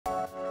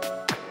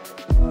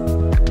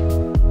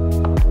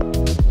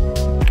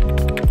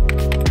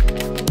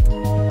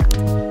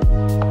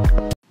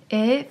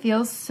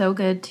feels so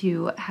good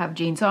to have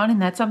jeans on,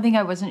 and that's something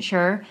I wasn't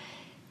sure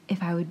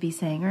if I would be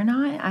saying or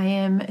not. I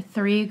am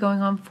 3 going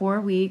on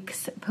 4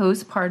 weeks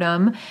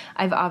postpartum.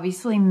 I've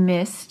obviously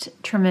missed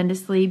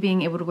tremendously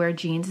being able to wear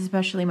jeans,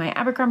 especially my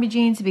Abercrombie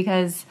jeans,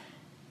 because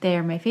they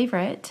are my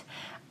favorite.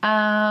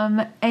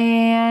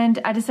 And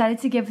I decided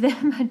to give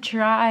them a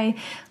try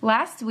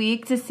last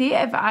week to see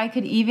if I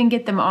could even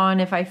get them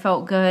on, if I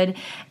felt good.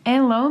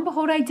 And lo and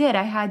behold, I did.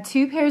 I had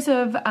 2 pairs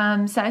of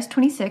size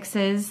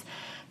 26s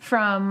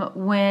from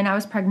when I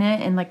was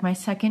pregnant in like my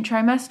 2nd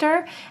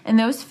trimester, and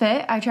those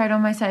fit. I tried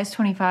on my size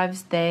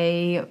 25s.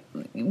 They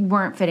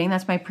weren't fitting.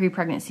 That's my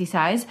pre-pregnancy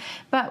size,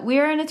 but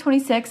we're in a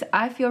 26.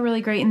 I feel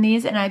really great in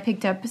these, and I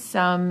picked up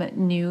some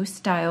new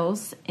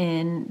styles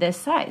in this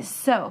size.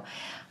 So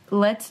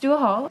let's do a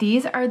haul.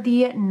 These are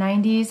the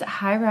 90s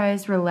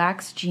high-rise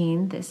relaxed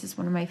jean. This is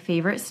one of my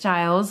favorite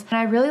styles, and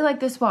I really like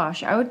this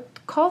wash. I would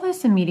call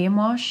this a medium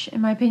wash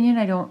in my opinion.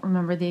 I don't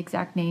remember the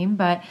exact name,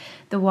 but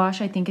the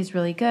wash I think is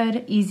really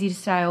good. Easy to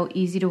style,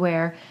 easy to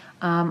wear.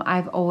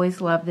 I've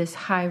always loved this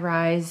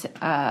high-rise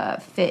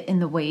fit in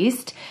the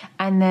waist,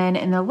 and then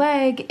in the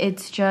leg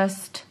it's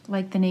just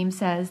like the name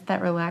says, that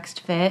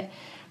relaxed fit.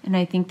 And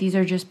I think these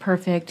are just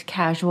perfect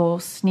casual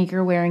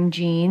sneaker wearing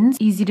jeans.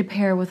 Easy to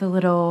pair with a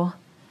little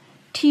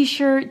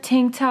t-shirt,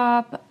 tank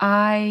top.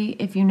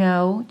 If you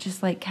know,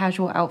 just like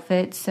casual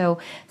outfits. So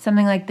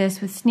something like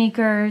this with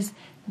sneakers,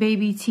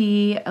 baby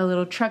tee, a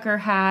little trucker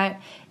hat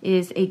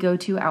is a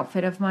go-to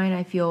outfit of mine.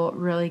 I feel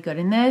really good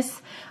in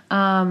this.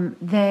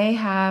 They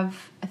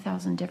have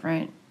 1,000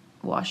 different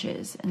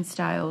washes and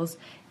styles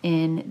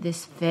in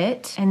this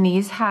fit, and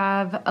these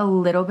have a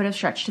little bit of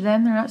stretch to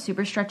them. They're not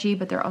super stretchy,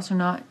 but they're also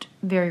not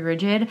very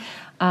rigid.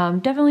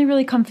 Definitely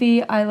really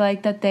comfy. I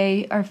like that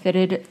they are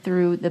fitted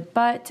through the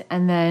butt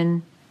and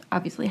then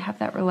obviously have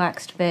that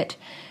relaxed fit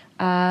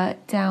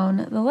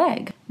down the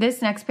leg.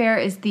 This next pair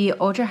is the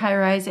ultra high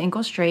rise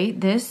ankle straight.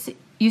 This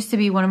used to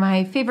be one of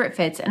my favorite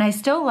fits, and I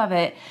still love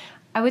it.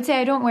 I would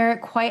say I don't wear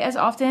it quite as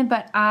often,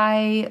 but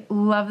I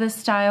love this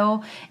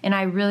style, and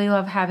I really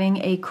love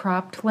having a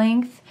cropped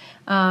length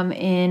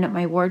in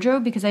my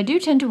wardrobe because I do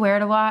tend to wear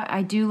it a lot.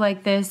 I do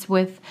like this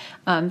with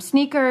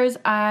sneakers.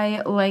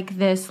 I like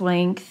this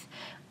length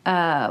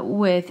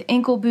with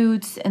ankle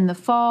boots in the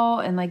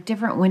fall and like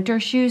different winter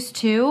shoes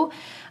too.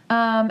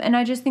 And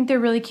I just think they're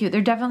really cute.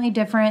 They're definitely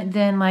different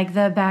than like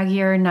the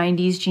baggier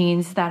 90s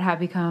jeans that have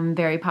become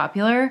very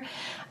popular.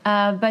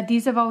 But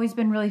these have always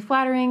been really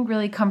flattering,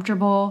 really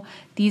comfortable.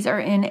 These are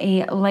in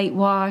a light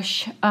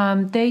wash.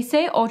 They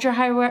say ultra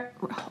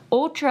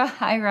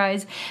high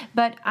rise,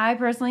 but I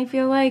personally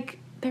feel like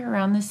they're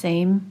around the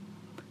same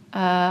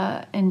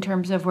in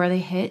terms of where they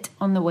hit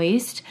on the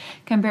waist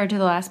compared to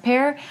the last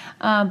pair.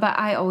 But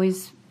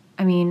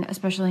I mean,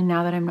 especially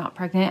now that I'm not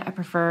pregnant, I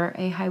prefer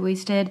a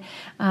high-waisted.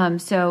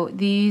 So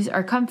these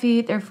are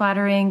comfy, they're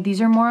flattering. These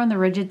are more on the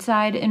rigid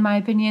side, in my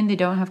opinion. They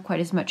don't have quite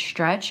as much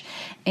stretch.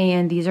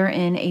 And these are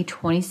in a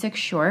 26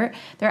 short.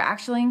 They're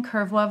actually in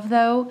Curve Love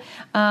though,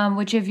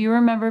 which if you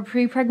remember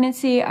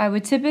pre-pregnancy, I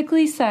would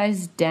typically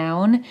size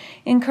down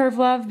in Curve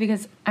Love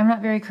because I'm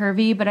not very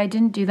curvy, but I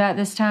didn't do that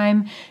this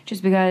time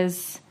just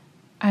because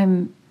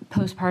I'm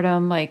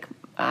postpartum, like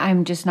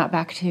I'm just not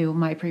back to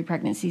my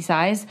pre-pregnancy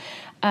size.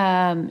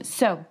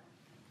 So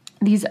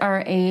these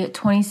are a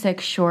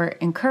 26 short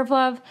in Curve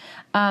Love.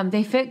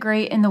 They fit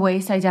great in the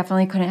waist. I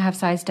definitely couldn't have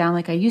sized down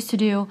like I used to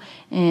do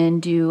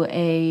and do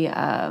a,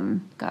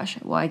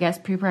 I guess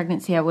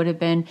pre-pregnancy I would have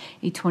been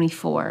a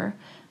 24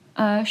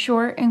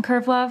 short in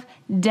Curve Love.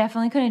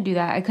 Definitely couldn't do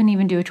that. I couldn't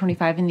even do a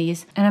 25 in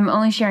these. And I'm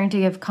only sharing to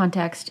give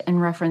context and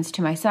reference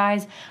to my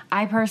size.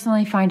 I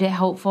personally find it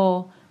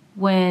helpful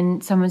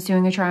when someone's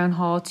doing a try on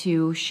haul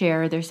to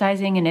share their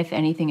sizing and if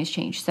anything has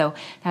changed. So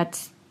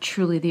that's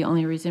truly the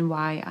only reason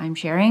why I'm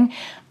sharing.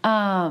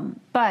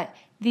 But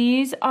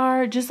these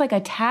are just like a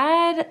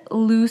tad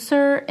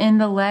looser in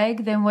the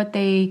leg than what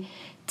they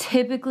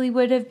typically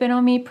would have been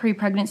on me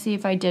pre-pregnancy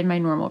if I did my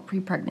normal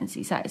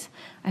pre-pregnancy size.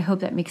 I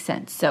hope that makes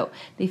sense. So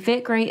they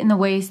fit great in the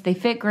waist. They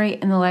fit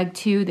great in the leg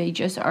too. They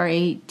just are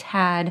a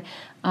tad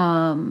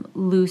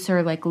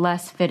looser, like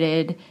less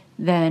fitted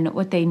than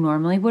what they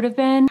normally would have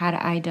been had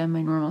I done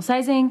my normal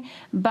sizing.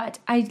 But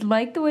I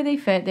like the way they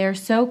fit. They're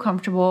so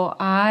comfortable.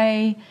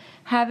 I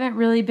haven't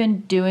really been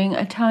doing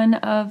a ton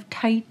of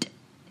tight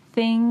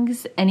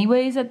things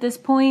anyways at this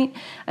point,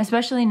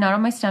 especially not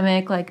on my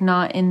stomach, like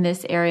not in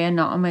this area,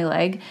 not on my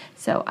leg.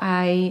 So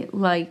I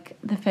like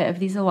the fit of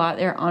these a lot.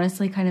 They're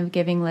honestly kind of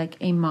giving like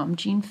a mom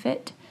jean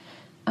fit,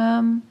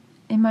 in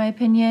my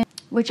opinion,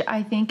 which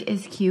I think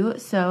is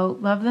cute. So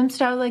love them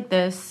styled like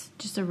this.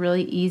 Just a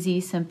really easy,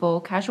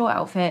 simple, casual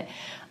outfit.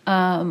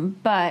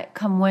 But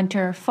come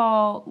winter,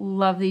 fall,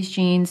 love these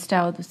jeans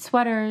styled with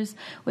sweaters,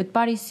 with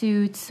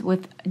bodysuits,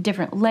 with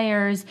different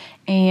layers,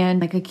 and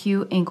like a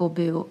cute ankle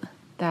boot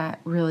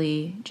that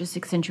really just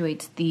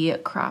accentuates the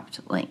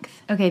cropped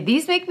length. Okay,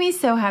 these make me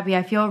so happy.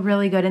 I feel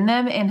really good in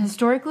them, and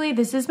historically,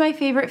 this is my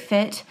favorite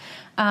fit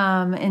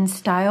and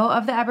style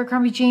of the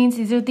Abercrombie jeans.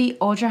 These are the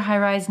ultra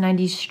high-rise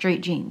 90s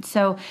straight jeans.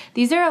 So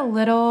these are a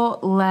little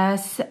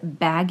less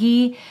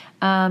baggy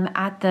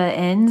at the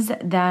ends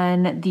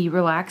than the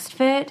relaxed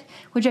fit,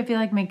 which I feel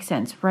like makes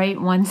sense, right?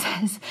 One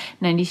says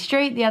 90s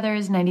straight, the other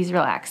is 90s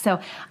relaxed.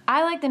 So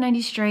I like the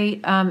 90s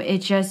straight. It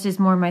just is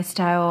more my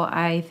style.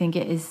 I think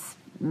it is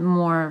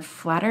more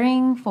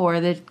flattering for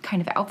the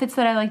kind of outfits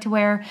that I like to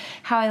wear,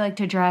 how I like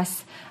to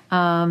dress,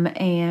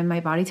 and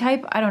my body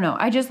type. I don't know.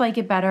 I just like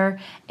it better,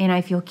 and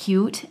I feel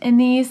cute in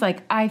these.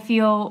 Like, I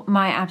feel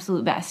my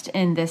absolute best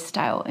in this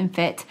style and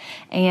fit,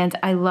 and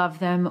I love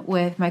them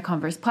with my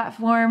Converse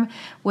platform,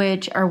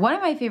 which are one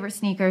of my favorite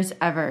sneakers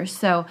ever.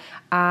 So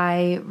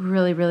I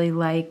really, really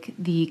like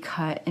the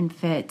cut and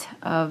fit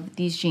of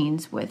these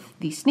jeans with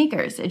these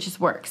sneakers. It just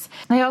works.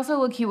 They also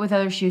look cute with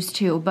other shoes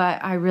too,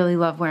 but I really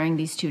love wearing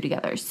these two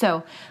together.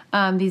 So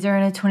these are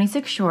in a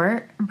 26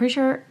 short. I'm pretty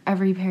sure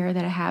every pair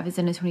that I have is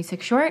in a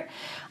 26 short.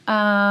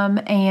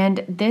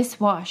 And this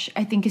wash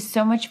I think is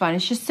so much fun.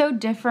 It's just so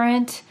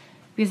different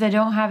because I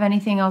don't have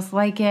anything else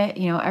like it.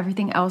 You know,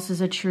 everything else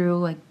is a true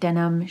like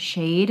denim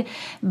shade,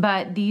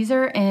 but these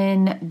are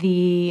in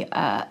the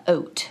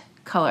oat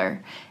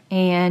color,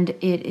 and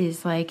it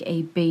is like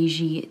a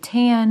beigey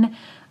tan.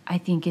 I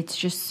think it's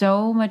just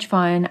so much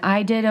fun.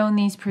 I did own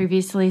these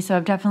previously, so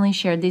I've definitely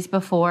shared these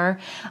before.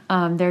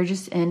 They're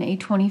just in a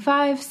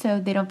 25, so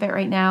they don't fit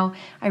right now.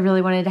 I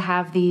really wanted to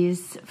have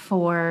these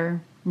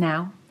for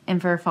now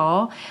and for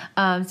fall,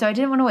 so I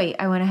didn't want to wait.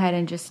 I went ahead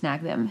and just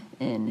snagged them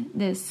in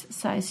this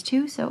size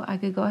 2 so I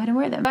could go ahead and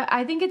wear them. But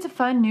I think it's a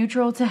fun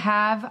neutral to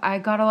have. I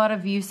got a lot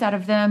of use out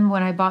of them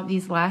when I bought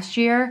these last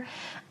year.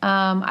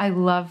 I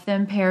love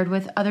them paired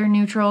with other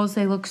neutrals.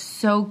 They look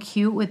so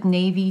cute with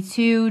navy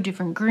too,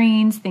 different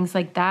greens, things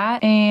like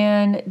that.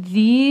 And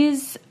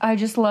these, I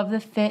just love the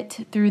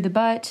fit through the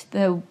butt,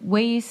 the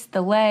waist,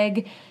 the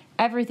leg.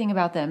 Everything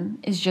about them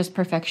is just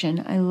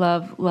perfection. I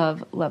love,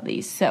 love, love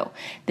these. So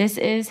this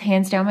is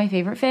hands down my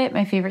favorite fit,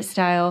 my favorite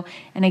style.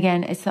 And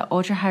again, it's the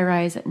ultra high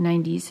rise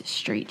 90s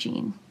straight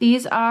jean.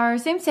 These are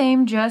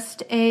same,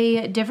 just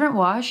a different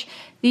wash.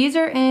 These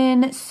are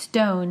in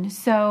stone.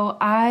 So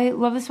I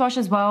love this wash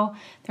as well.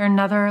 They're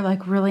another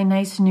like really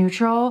nice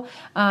neutral.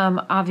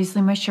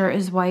 Obviously my shirt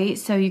is white,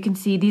 so you can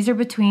see these are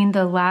between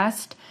the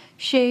last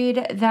shade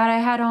that I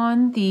had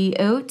on, the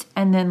oat,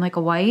 and then like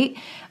a white.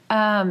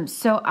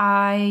 So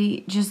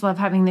I just love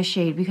having this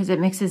shade because it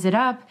mixes it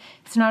up.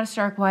 It's not a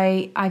stark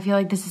white. I feel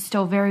like this is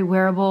still very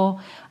wearable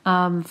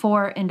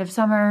for end of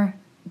summer,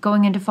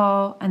 going into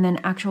fall, and then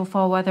actual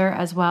fall weather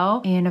as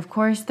well. And of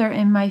course, they're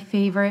in my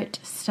favorite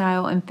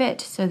style and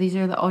fit. So these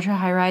are the ultra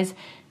high rise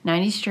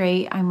 90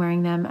 straight. I'm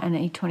wearing them in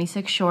a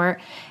 26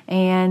 short,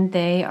 and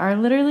they are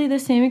literally the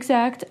same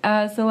exact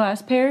as the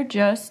last pair,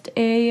 just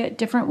a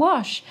different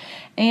wash.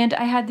 And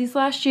I had these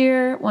last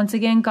year. Once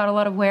again, got a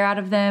lot of wear out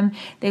of them.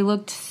 They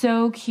looked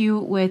so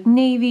cute with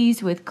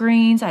navies, with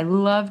greens. I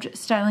loved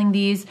styling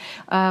these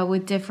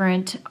with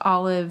different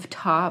olive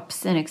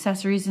tops and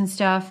accessories and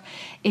stuff.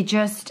 It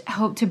just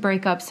helped to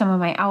break up some of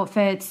my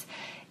outfits.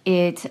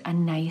 It's a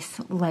nice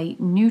light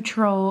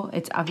neutral.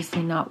 It's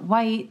obviously not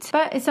white,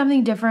 but it's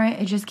something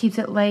different. It just keeps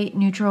it light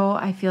neutral.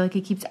 I feel like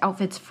it keeps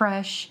outfits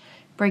fresh,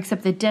 breaks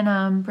up the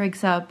denim,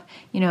 breaks up,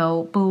 you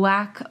know,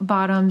 black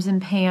bottoms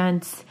and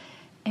pants.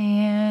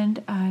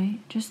 And I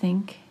just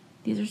think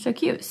these are so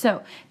cute.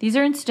 So these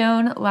are in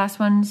stone. Last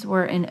ones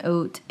were in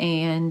oat,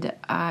 and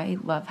I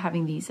love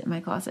having these in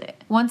my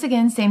closet. Once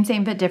again, same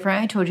but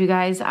different. I told you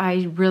guys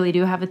I really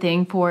do have a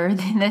thing for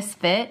this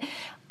fit.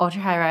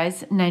 Ultra high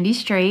rise 90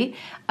 straight.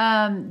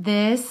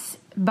 This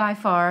by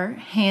far,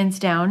 hands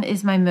down,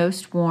 is my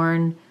most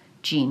worn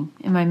jean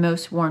and my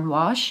most worn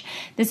wash.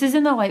 This is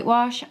in the light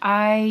wash.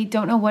 I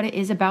don't know what it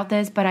is about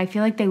this, but I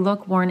feel like they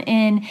look worn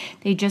in.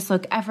 They just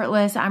look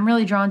effortless. I'm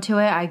really drawn to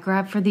it. I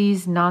grab for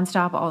these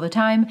nonstop all the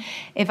time.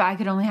 If I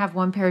could only have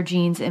one pair of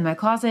jeans in my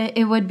closet,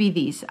 it would be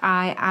these.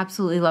 I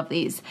absolutely love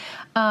these.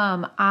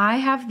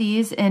 I have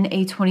these in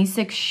a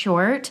 26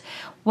 short.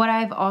 What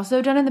I've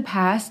also done in the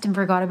past and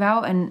forgot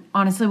about, and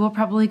honestly we'll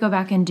probably go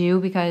back and do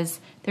because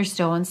they're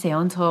still on sale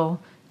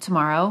until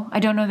tomorrow. I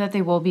don't know that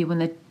they will be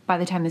by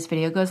the time this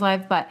video goes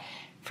live, but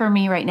for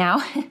me right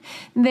now,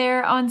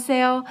 they're on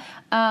sale.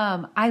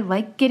 I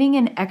like getting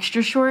an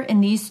extra short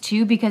in these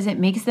too because it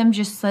makes them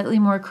just slightly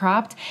more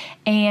cropped,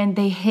 and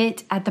they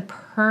hit at the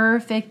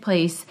perfect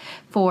place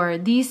for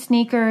these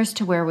sneakers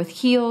to wear with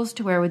heels,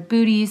 to wear with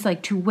booties,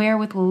 like to wear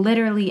with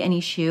literally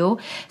any shoe.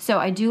 So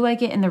I do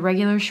like it in the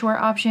regular short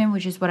option,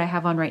 which is what I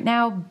have on right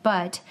now,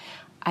 but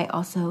I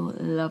also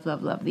love,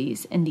 love, love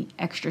these in the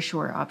extra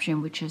short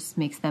option, which just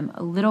makes them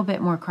a little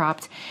bit more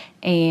cropped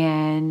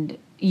and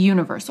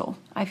universal,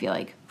 I feel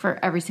like, for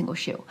every single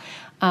shoe.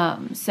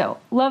 So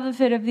love the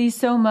fit of these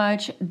so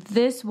much.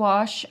 This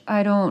wash,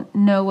 I don't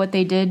know what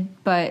they did,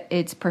 but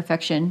it's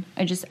perfection.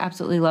 I just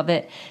absolutely love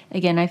it.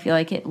 Again, I feel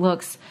like it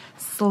looks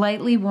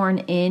slightly worn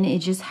in. It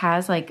just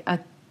has like a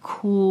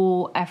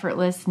cool,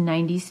 effortless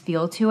 90s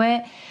feel to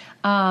it.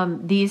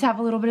 These have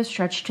a little bit of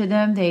stretch to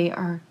them. They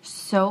are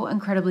so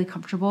incredibly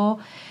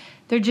comfortable.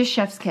 They're just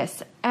chef's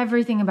kiss.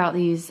 Everything about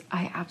these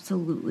I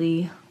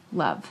absolutely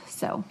love.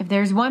 So if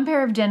there's one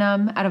pair of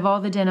denim out of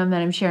all the denim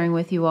that I'm sharing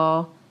with you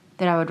all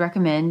that I would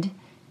recommend,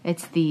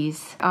 it's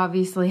these.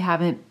 Obviously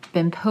haven't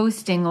been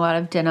posting a lot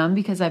of denim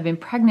because I've been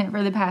pregnant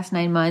for the past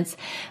 9 months.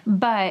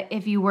 But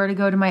if you were to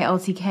go to my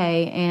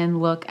LTK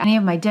and look at any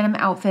of my denim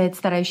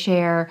outfits that I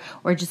share,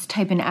 or just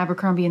type in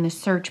Abercrombie in the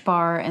search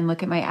bar and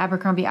look at my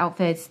Abercrombie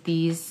outfits,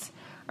 these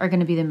are going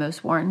to be the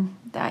most worn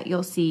that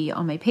you'll see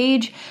on my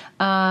page.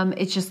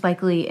 It's just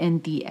likely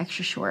in the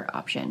extra short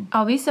option.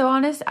 I'll be so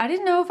honest, I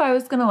didn't know if I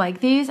was gonna like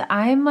these.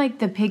 I'm like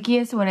the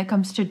pickiest when it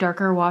comes to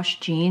darker wash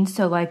jeans.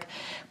 So like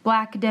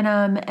black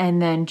denim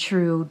and then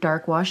true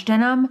dark wash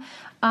denim.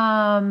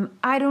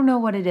 I don't know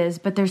what it is,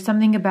 but there's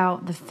something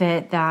about the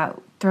fit that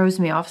throws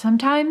me off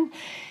sometimes.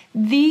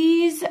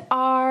 These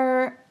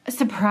are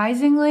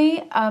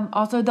surprisingly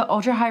also the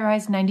ultra high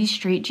rise 90s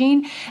straight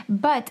jean,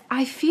 but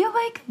I feel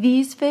like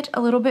these fit a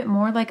little bit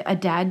more like a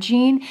dad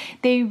jean.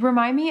 They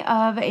remind me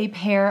of a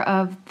pair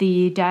of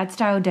the dad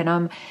style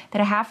denim that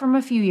I have from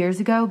a few years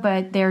ago,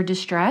 but they're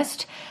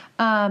distressed,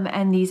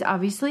 and these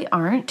obviously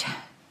aren't.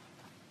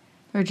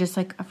 They're just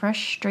like a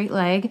fresh straight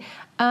leg,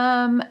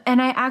 and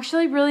I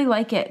actually really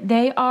like it.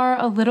 They are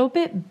a little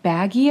bit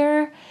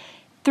baggier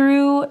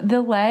through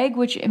the leg,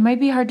 which it might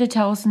be hard to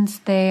tell since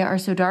they are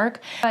so dark,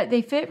 but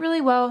they fit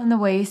really well in the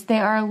waist. They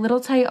are a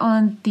little tight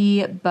on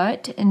the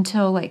butt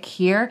until like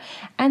here,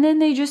 and then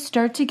they just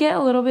start to get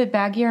a little bit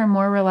baggier and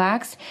more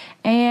relaxed,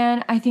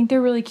 and I think they're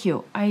really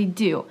cute. I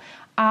do.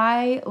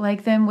 I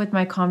like them with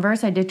my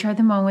Converse. I did try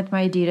them on with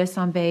my Adidas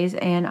Sambays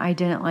and I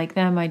didn't like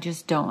them. I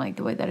just don't like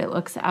the way that it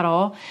looks at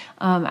all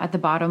at the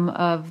bottom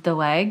of the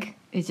leg.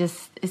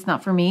 It's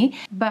not for me.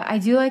 But I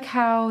do like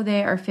how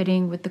they are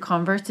fitting with the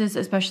Converses,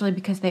 especially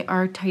because they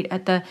are tight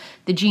at the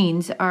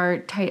jeans are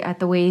tight at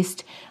the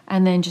waist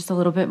and then just a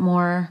little bit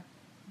more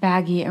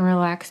baggy and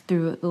relaxed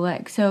through the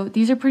leg. So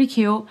these are pretty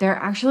cute. They're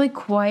actually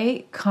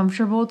quite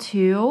comfortable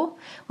too,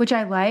 which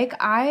I like.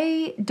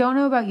 I don't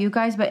know about you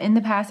guys, but in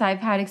the past I've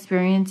had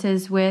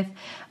experiences with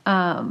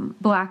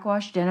black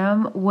wash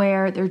denim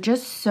where they're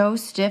just so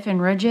stiff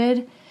and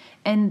rigid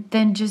and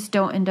then just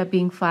don't end up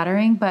being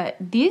flattering. But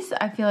these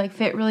I feel like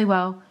fit really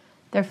well.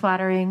 They're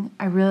flattering.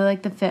 I really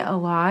like the fit a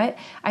lot.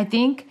 I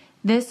think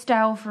this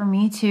style for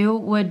me too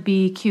would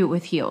be cute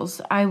with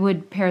heels. I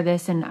would pair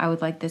this and I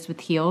would like this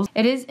with heels.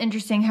 It is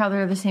interesting how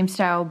they're the same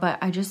style, but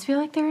I just feel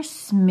like they're a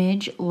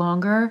smidge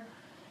longer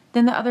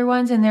than the other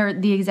ones and they're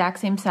the exact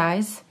same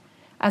size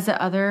as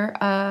the other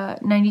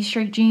 90s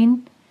straight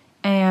jean.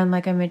 And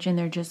like I mentioned,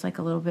 they're just like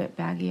a little bit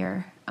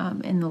baggier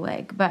in the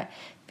leg, but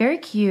very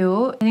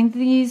cute. I think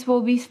these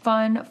will be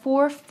fun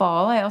for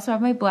fall. I also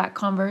have my black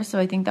Converse, so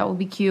I think that will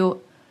be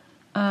cute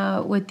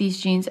with these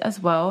jeans as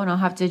well, and I'll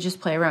have to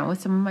just play around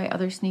with some of my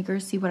other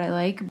sneakers, see what I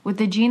like. With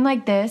a jean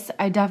like this,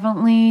 I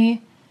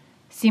definitely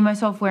see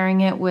myself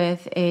wearing it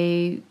with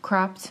a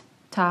cropped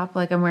top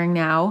like I'm wearing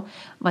now,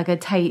 like a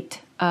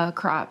tight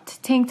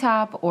cropped tank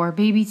top or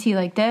baby tee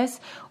like this,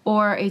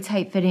 or a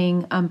tight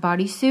fitting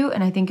bodysuit,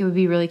 and I think it would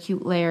be really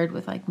cute layered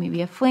with like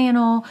maybe a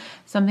flannel,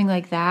 something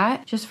like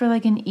that, just for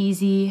like an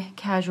easy,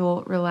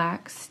 casual,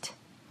 relaxed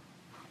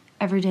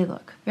everyday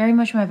look. Very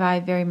much my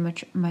vibe, very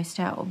much my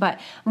style. But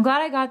I'm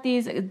glad I got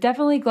these.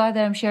 Definitely glad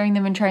that I'm sharing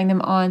them and trying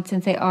them on,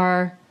 since they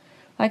are,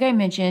 like I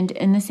mentioned,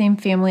 in the same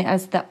family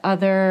as the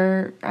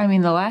other,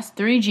 the last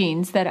 3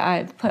 jeans that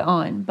I've put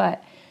on.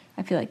 But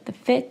I feel like the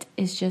fit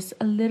is just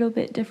a little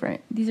bit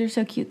different. These are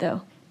so cute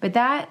though. But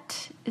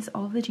that is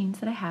all of the jeans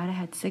that I had. I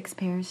had 6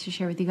 pairs to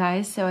share with you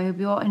guys, so I hope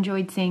you all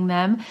enjoyed seeing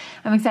them.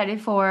 I'm excited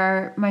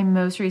for my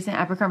most recent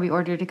Abercrombie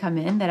order to come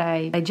in that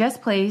I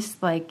just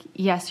placed like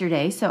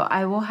yesterday, so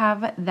I will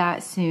have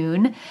that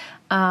soon.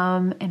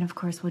 And of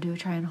course, we'll do a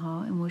try-on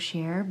haul and we'll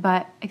share.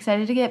 But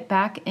excited to get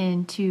back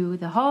into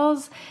the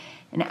hauls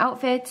and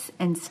outfits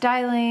and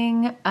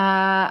styling.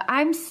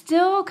 I'm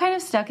still kind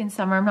of stuck in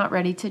summer. I'm not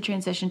ready to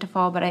transition to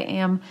fall, but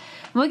I'm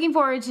looking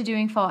forward to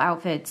doing fall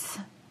outfits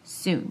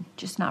soon,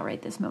 just not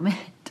right this moment.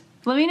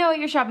 Let me know what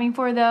you're shopping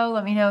for though.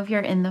 Let me know if you're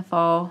in the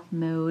fall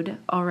mode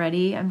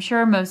already. I'm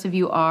sure most of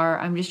you are.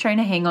 I'm just trying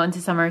to hang on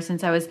to summer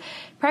since I was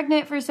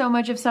pregnant for so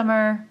much of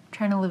summer.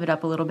 Trying to live it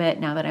up a little bit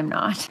now that I'm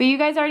not. But you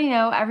guys already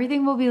know,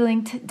 everything will be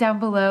linked down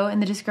below in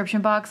the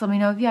description box. Let me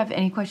know if you have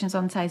any questions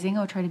on sizing.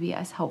 I'll try to be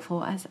as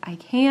helpful as I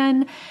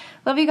can.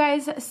 Love you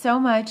guys so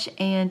much,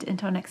 and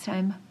until next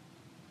time.